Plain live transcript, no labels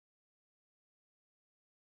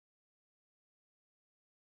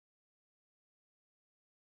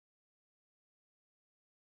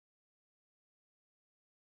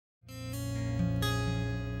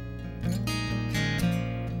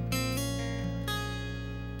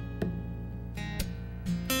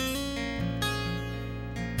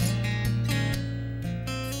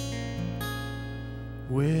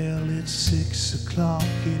Well, it's 6 o'clock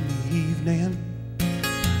in the evening.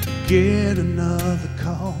 Get another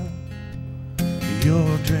call.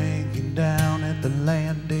 You're drinking down at the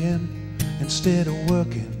landing instead of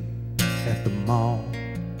working at the mall.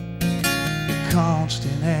 Your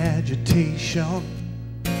constant agitation,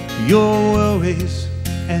 your worries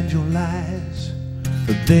and your lies,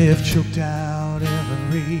 but they've choked out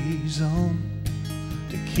every reason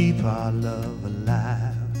to keep our love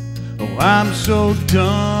alive. Oh, I'm so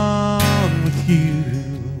done with you.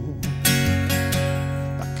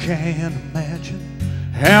 I can't imagine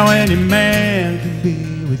how any man can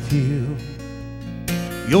be with you.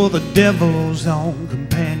 You're the devil's own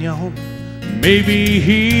companion. Maybe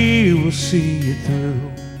he will see you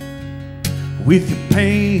through. With your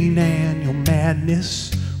pain and your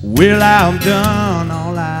madness, well, I've done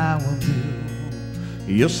all I will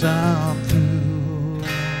do. Yes, I'm through.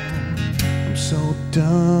 I'm so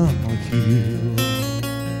done with you.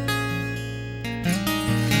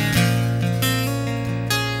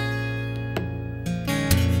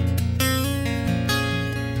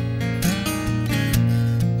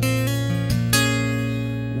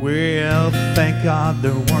 Well, thank God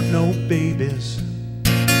there weren't no babies,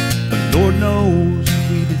 but Lord knows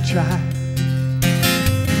we did try.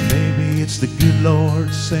 Maybe it's the good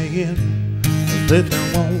Lord saying that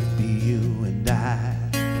there won't be you and I.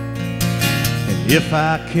 And if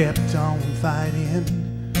I kept on fighting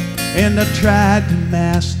and I tried to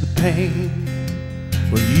mask the pain,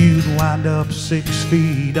 well, you'd wind up 6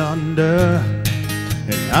 feet under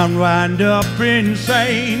and I'd wind up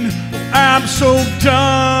insane. Well, I'm so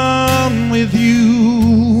done with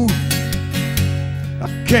you. I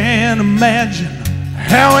can't imagine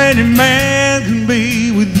how any man can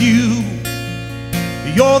be with you.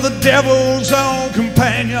 You're the devil's own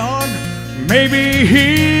companion. Maybe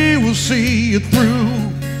he will see you through.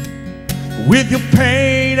 With your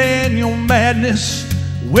pain and your madness,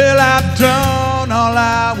 well, I've done all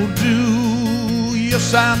I will do.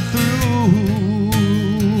 Yes, I'm through.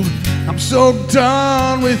 I'm so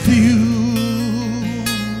done with you.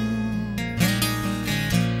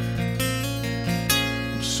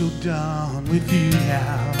 I'm so done with you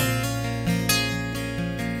now.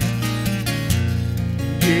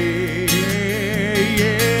 Yeah, yeah,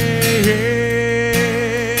 yeah,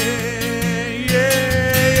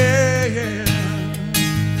 yeah, yeah.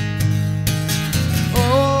 Oh,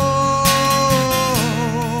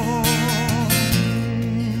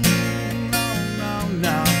 no,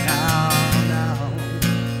 no, no, no.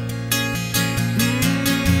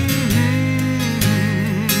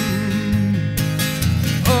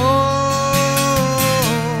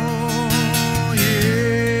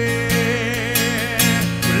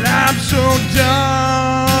 I'm so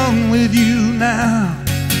done with you now.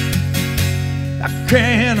 I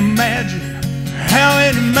can't imagine how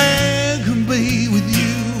any man can be with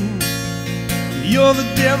you. You're the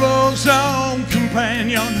devil's own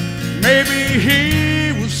companion. Maybe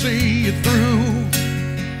he will see you through.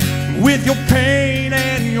 With your pain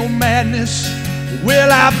and your madness,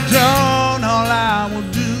 well, I've done all I will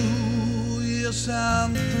do. Yes,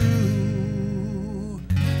 I'm through.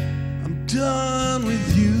 I'm done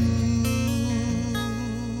with you.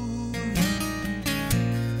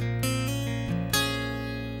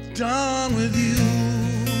 Done with you.